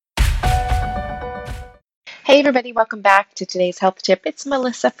Hey everybody, welcome back to today's health tip. It's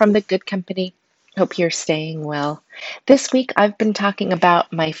Melissa from The Good Company. Hope you're staying well. This week I've been talking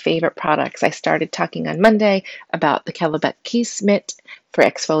about my favorite products. I started talking on Monday about the Kellebec Keys Mitt for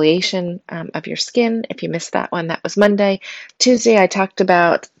exfoliation of your skin. If you missed that one, that was Monday. Tuesday I talked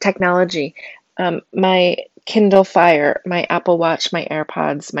about technology. My Kindle Fire, my Apple Watch, my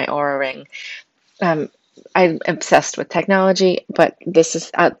AirPods, my Oura Ring. Um, I'm obsessed with technology, but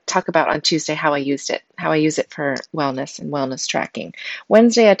I'll talk about on Tuesday how I use it for wellness and wellness tracking.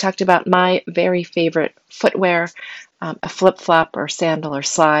 Wednesday, I talked about my very favorite footwear, a flip-flop or sandal or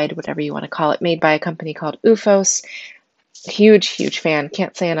slide, whatever you want to call it, made by a company called OOFOS. Huge, huge fan.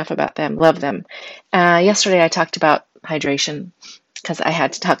 Can't say enough about them. Love them. Yesterday, I talked about hydration because I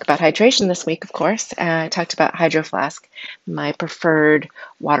had to talk about hydration this week, of course. I talked about Hydro Flask, my preferred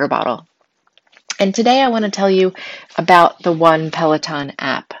water bottle. And today I want to tell you about the One Peloton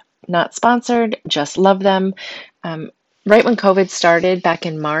app. Not sponsored, just love them. Right when COVID started back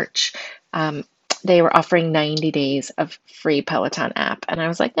in March, they were offering 90 days of free Peloton app. And I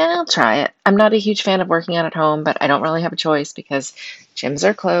was like, I'll try it. I'm not a huge fan of working out at home, but I don't really have a choice because gyms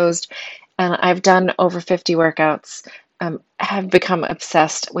are closed. And I've done over 50 workouts. Have become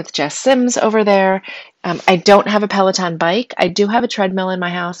obsessed with Jess Sims over there. I don't have a Peloton bike. I do have a treadmill in my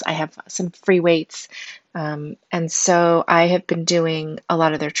house. I have some free weights. And so I have been doing a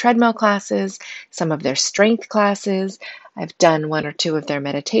lot of their treadmill classes, some of their strength classes. I've done one or two of their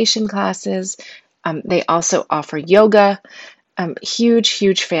meditation classes. They also offer yoga. Huge,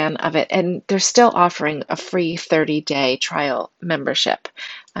 huge fan of it. And they're still offering a free 30-day trial membership.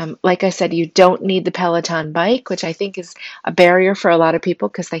 Like I said, you don't need the Peloton bike, which I think is a barrier for a lot of people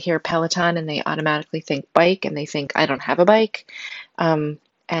because they hear Peloton and they automatically think bike and they think, I don't have a bike. And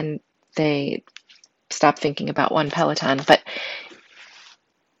they stop thinking about One Peloton. But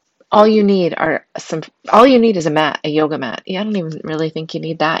all you need is a mat, a yoga mat. I don't even really think you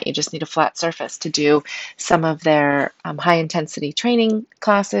need that. You just need a flat surface to do some of their high intensity training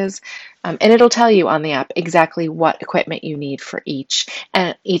classes. And it'll tell you on the app exactly what equipment you need for each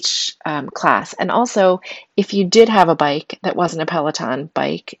class. And also, if you did have a bike that wasn't a Peloton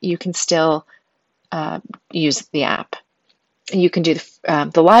bike, you can still use the app. You can do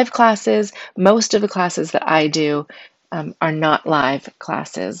the live classes. Most of the classes that I do are not live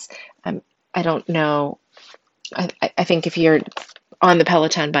classes. I don't know. I think if you're on the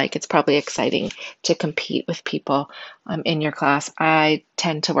Peloton bike, it's probably exciting to compete with people in your class. I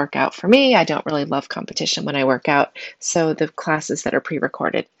tend to work out for me. I don't really love competition when I work out. So the classes that are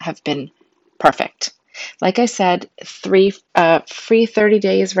pre-recorded have been perfect. Like I said, free 30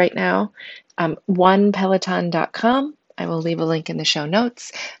 days right now. OnePeloton.com. I will leave a link in the show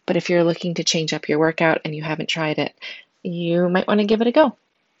notes. But if you're looking to change up your workout and you haven't tried it, you might want to give it a go.